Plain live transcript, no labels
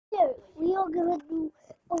also gonna do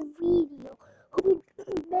a video who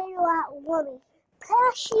made out Remy.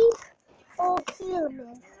 Plushie or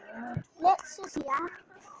human? Let's just see.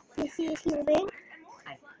 This is human.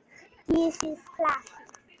 This is Plushie.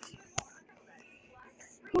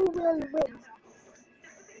 Who will win?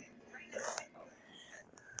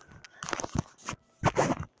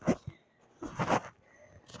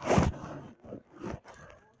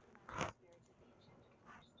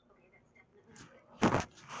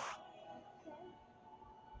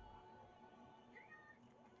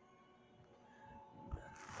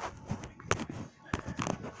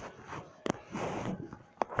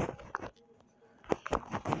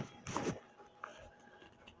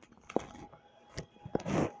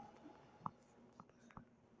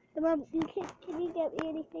 Mom, can you get me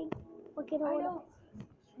anything? Look at all.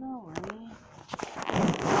 No, Remy.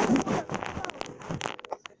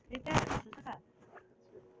 Take that. Just that.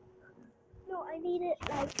 No, I need it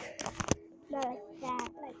like not like that.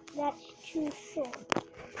 Like that's too short.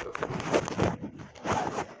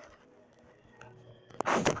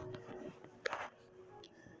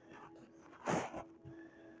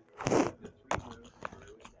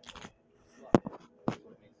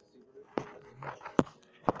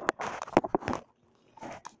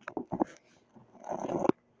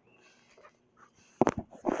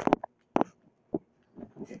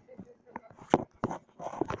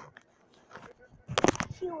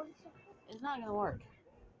 It's not gonna work.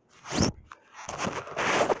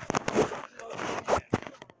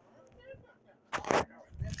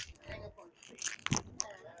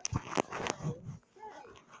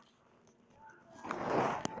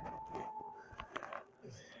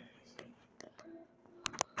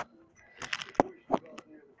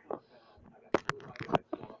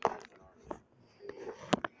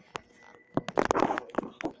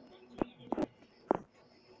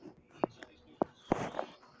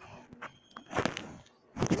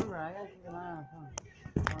 Remember, I gotta keep an eye on the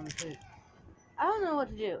phone. On the food. I don't know what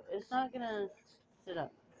to do. It's not gonna sit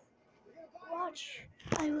up. Watch.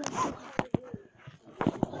 I will do it.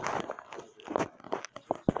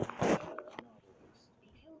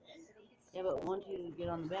 Yeah, but once you get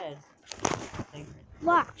on the bed, take it.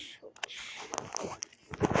 Watch.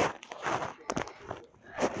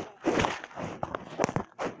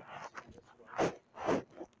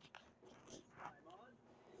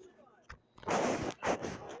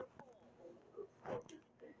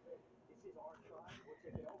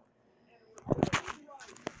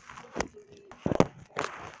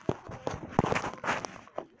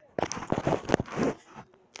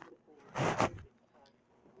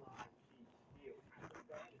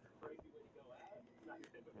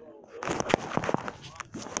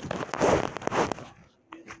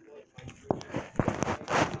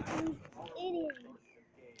 Idiot.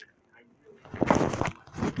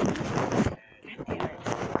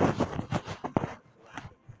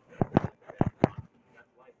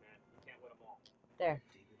 There.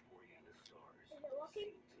 Is it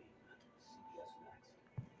working?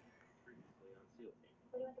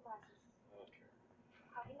 What do you want the glasses?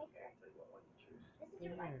 Coffee maker? This is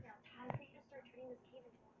your life now. Time for you to start turning this cave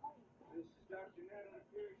into a home. This is Dr. Natalie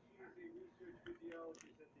Pierce. She is a research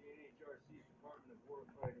physiologist at the NHRC's Department of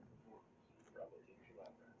Warfighting Performance. Bravo team, you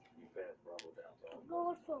left that. You fast, Bravo down to all.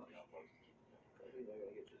 Go for it. Maybe they're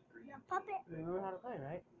gonna get this green. The puppet. You remember how to play,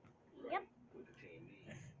 right? Yep. With the team lead.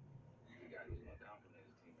 The guy who's not confident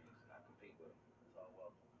in his teammates, not compete with them. It's all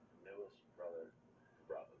welcome. Newest brother,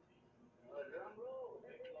 Bravo team. Drum roll.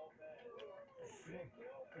 Big Lopez.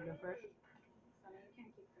 You go first? Sonny, you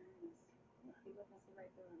can't keep doing this. People can see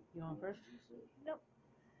right through him. You want first? Nope.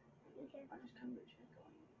 Okay. I just come to check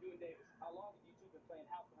on you. You and Davis, how long have you two been playing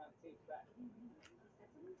house behind the scenes back?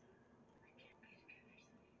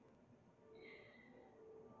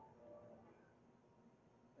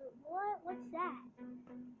 What? What's that?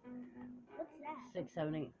 What's that? 6,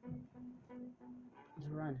 7, 8. It's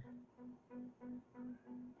a run.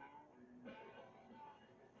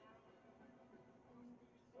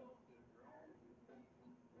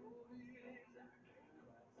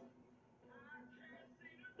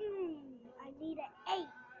 I need an 8.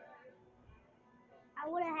 I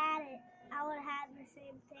would have had it. I would have had the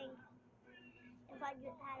same thing if I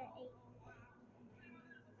just had an 8.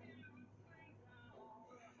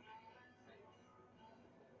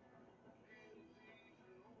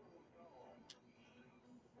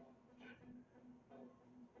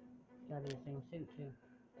 Gotta be the same suit, too.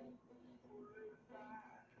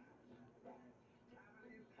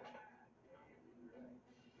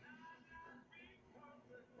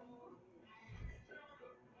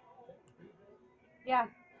 Yeah.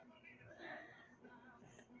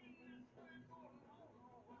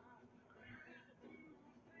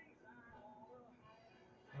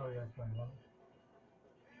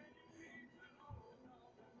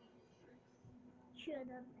 Should have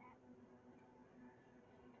done that.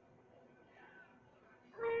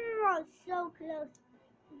 Oh, so close.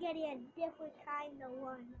 Getting a different kind of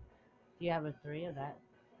one. Do you have a 3 of that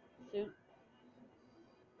suit?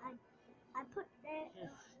 I put that.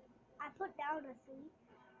 I put down a 3.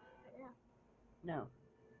 Yeah. No.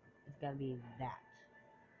 It's gotta be that.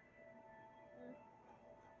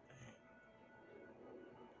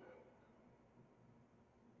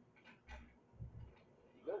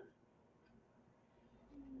 You go.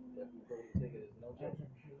 Definitely go to the ticket. It's no joke.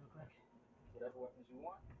 Whatever weapons you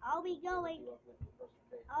want. I'll be going.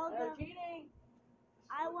 I'll go. cheating!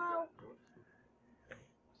 I won't.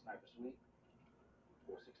 Sniper Sweet.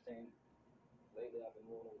 416. Lately I've been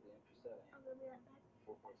rolling with the MP7. I'm gonna be right back.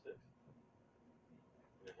 4.6.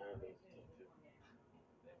 Yeah, I have those too.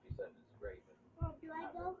 The MP7 is great, but Oh, do I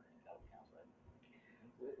go? that'll count, right?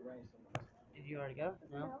 We'll hit the range soon. Did you already go?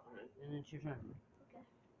 No? No. Then it's your turn. Okay.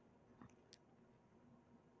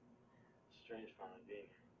 Strange finding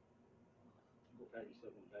game. Go pack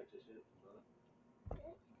yourself in the back to shit, brother.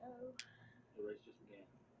 Let's go. The race just began.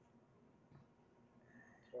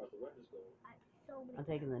 As far as the weapons go, So many. I'm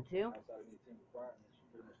taking the 2. outside of the team requirements, you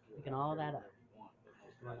pretty much can Picking all that up. whatever you want, but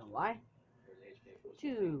most I'm not guys gonna lie. there's HK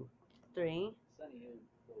 2, 3, Sunny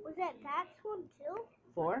Hill. Was that tax one too?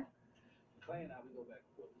 4. Clay and I, we go back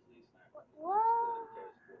and forth as lead sniper.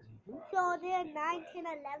 What? So they're 9, 10,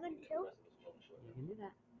 11 too? You can do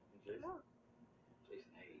that. No.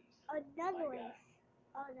 Jason Hayes. Another race.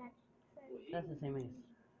 Oh, That's the same ace.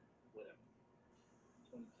 Whatever.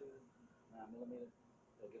 22, 9mm.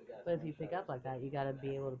 They'll get a guy. But if you pick up like that, you gotta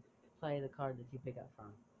be able to play the card that you pick up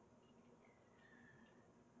from.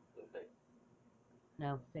 Okay.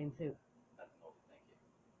 No, same suit. Nothing over, thank you.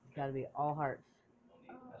 It's gotta be all hearts.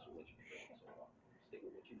 No need to mess with what you've been doing so far. Stick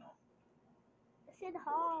with what you know. It's in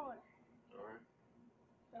hard. Alright.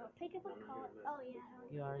 So pick up a card. Oh yeah.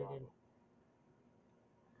 You already did.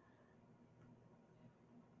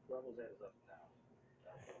 Bravo's head is up and down.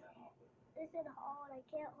 I'll throw that off with It's in hard. I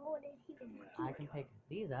can't hold it. I can pick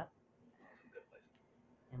these up some good places.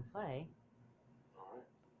 and play Alright.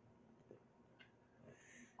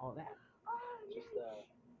 all that. Oh, Just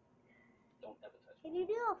don't ever touch it. can you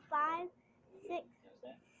do a 5, 6,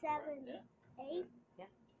 You understand? 7, Yeah. 8?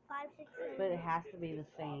 Yeah. 5, 6, 7. But it has to be the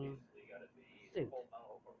same suit.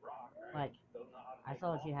 Like, I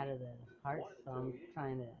saw what you had of the hearts, so I'm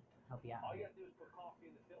trying to help you out. All you gotta do is put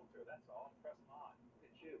coffee in the filter, that's all. Press them on.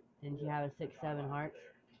 Look at you. Didn't you have a 6, 7 hearts?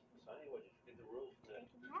 Sonny, what'd you forget the rules for that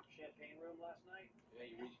champagne room last night? Yeah,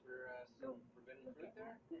 you reach for some forbidden fruit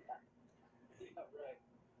there? Yeah, right.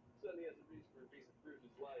 Sonny hasn't reached for a piece of fruit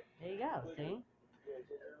in his life. There you go, see?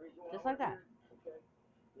 Just Just like that. Okay.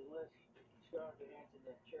 Unless you start to answer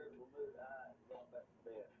that charitable mood, I'm going back to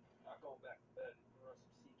bed. I'm going back to bed. Run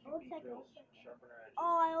some One CQB second, drills. one second. Sharpen our edges.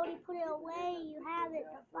 Oh, I already put it away. You have it,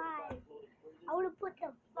 the 5. I would have put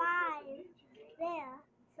the 5 there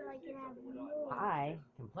so I can have more. I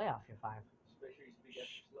can play off your 5. Just make sure you speak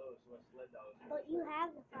extra slow so my sled dogs. But you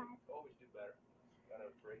have the 5. Always do better.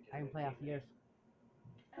 Gotta break it. I can play off yours.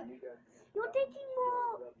 You're taking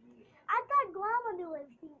more. I thought Grandma knew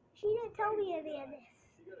everything. She didn't tell me any of this.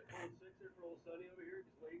 You got a cold sixer for old Sonny over here?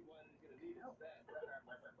 Just wait while he's gonna need it.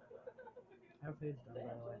 Our food's done,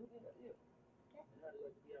 by the way.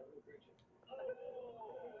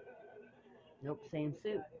 Nope, same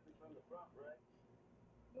suit.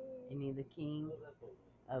 You need the king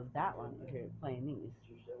of that one if you're playing these.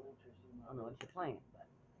 I don't know what you're playing, but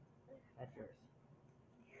that's yours.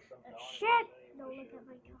 Shit! Don't look at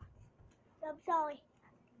my cards. I'm sorry.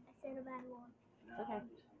 I said a bad one. It's okay.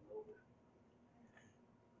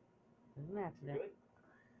 It was an accident.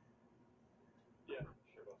 Yeah,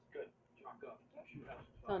 sure was. Good. Chalk up. Shoot out.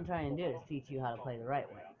 So what I'm trying to do is teach you how to play the right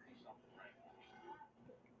way.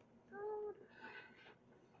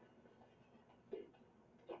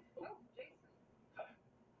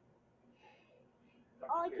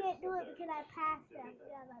 Oh, I can't do it because I passed them.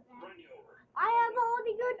 Yeah, about that. I have all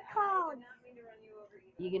the good cards.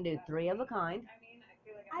 You can do 3 of a kind.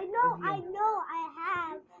 I know, I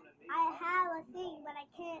have a thing, but I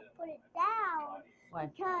can't put it down Why?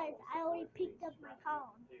 because I already picked up my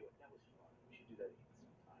card.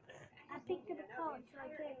 I picked up a card, so I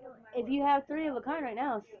can't do it. If you have 3 of a kind right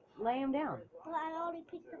now, lay them down. But I already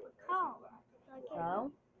picked up a card, so I can't do So,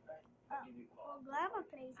 it. Well, Grandma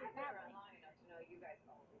plays it that way.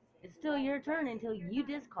 it's still your turn until you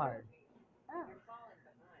discard. Oh.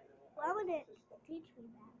 Grandma didn't teach me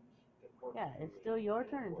that. Yeah, it's still your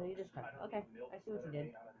turn until you discard. Okay, I see what you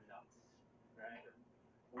did.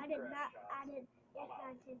 I did not, Yes,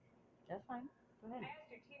 Johnson. That's fine. Go ahead.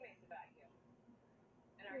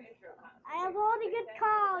 I have all the good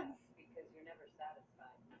cards.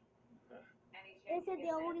 This is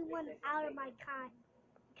the only one out of my kind.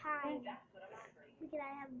 Because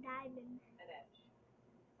I have diamonds.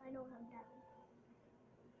 I don't have diamonds.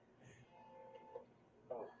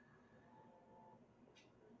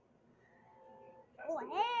 Oh,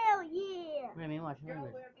 hell yeah! Remy, watch the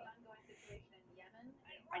language.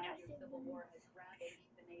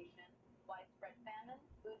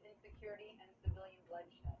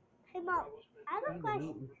 Hey, Mom, I have a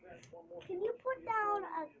question. Can you put down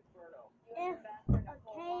a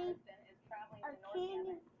king,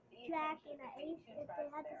 jack, and an ace if they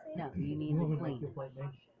had the same? No, you need the queen.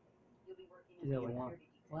 Is that what you want?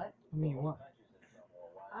 What? How many you want?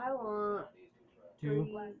 I want Two?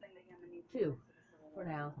 two for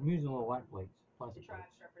now. I'm using little white plates, plastic plates.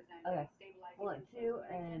 Okay. I want two,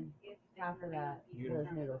 and half of that, those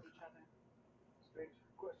noodles.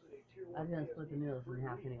 I was gonna split the noodles in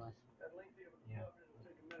half anyways. Yeah.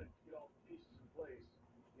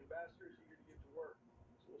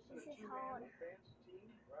 This is hard. I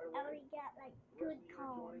already got like good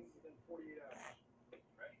cards.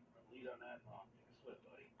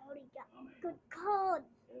 I already got good cards.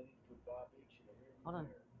 Hold on.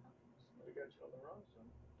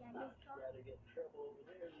 Yeah, this card.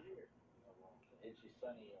 Itchy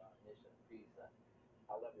Sunny mission peace.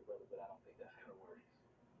 I love you, brother, but I don't think that's gonna work.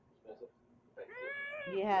 Expensive.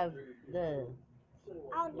 You have the.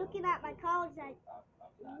 I was looking at my cards like,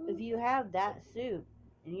 If you have that suit,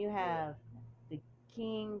 and you have the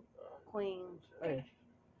king, queen, or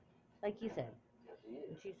like you said,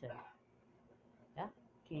 what she said. Yeah,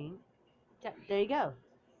 king. Jack. There you go.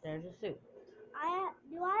 There's a suit.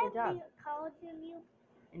 do I Good job. have the cards in you?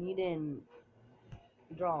 And you didn't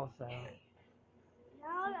draw, so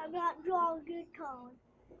No, I'm not drawing good cards.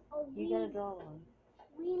 Oh, you gotta draw one.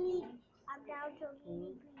 really, I'm down to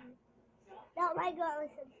really green. Not my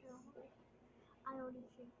glasses, so I only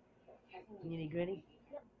see. Nitty gritty.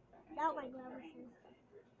 Yep, not my glasses.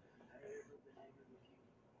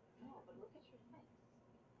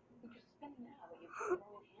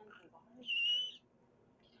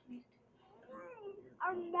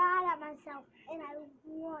 I'm mad at myself, and I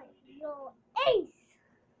want your ace.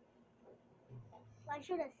 I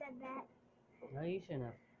should have said that. No, you shouldn't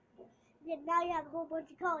have. Then now you have a whole bunch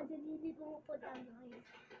of cards, and you need to put down your ace.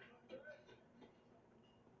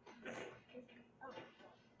 Oh,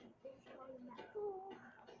 this card is not full.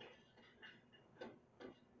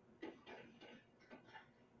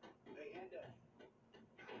 Hey, hand up.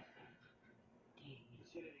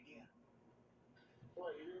 Let's hit it again.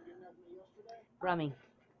 What, you didn't get nothing yesterday? Rummy.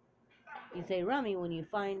 You say rummy when you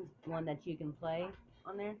find one that you can play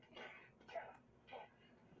on there.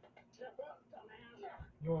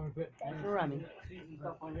 You want me to put That's a rummy. season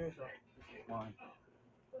stuff on here? So this is mine.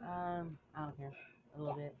 I don't care. A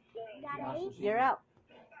little bit. Got an ace? You're out.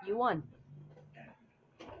 You won.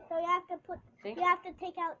 So you have to put. See? You have to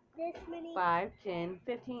take out this many. 5, 10,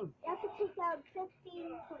 15. You have to take out 15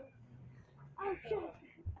 points. Oh shit!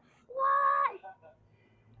 What?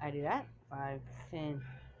 I do that. 5, 10,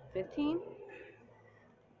 15.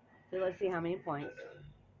 So let's see how many points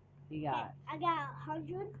you got. I got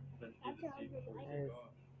 100. That's 100. There's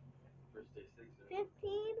 15.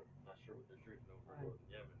 Not sure what they're drinking over in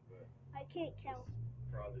Yemen, but I can't count.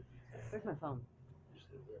 probably Where's my phone? just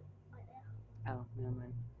live there. Right there. Oh, never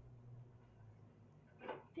mind.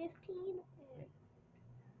 15.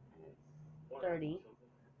 30.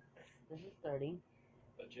 This is 30.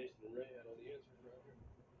 But Jason and Ray had all the answers right here.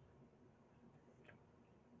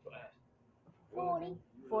 So ask. 40.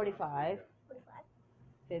 45. 45.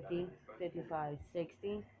 50, 55,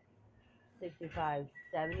 60, 65,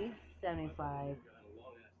 70, 75,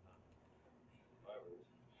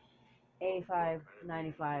 85,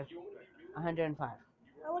 95, 105.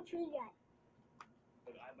 How much you got?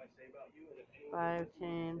 5,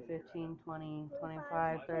 10, 15, 20,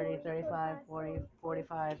 25, 30, 35, 40,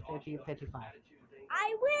 45, 50, 55.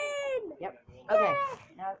 I win! Yep. Okay. Yay!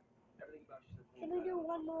 Now, Can we do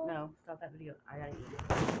one more? no, stop that video. I gotta eat.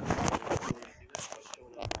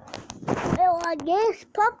 Well, I guess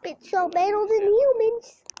puppets are better than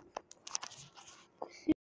humans.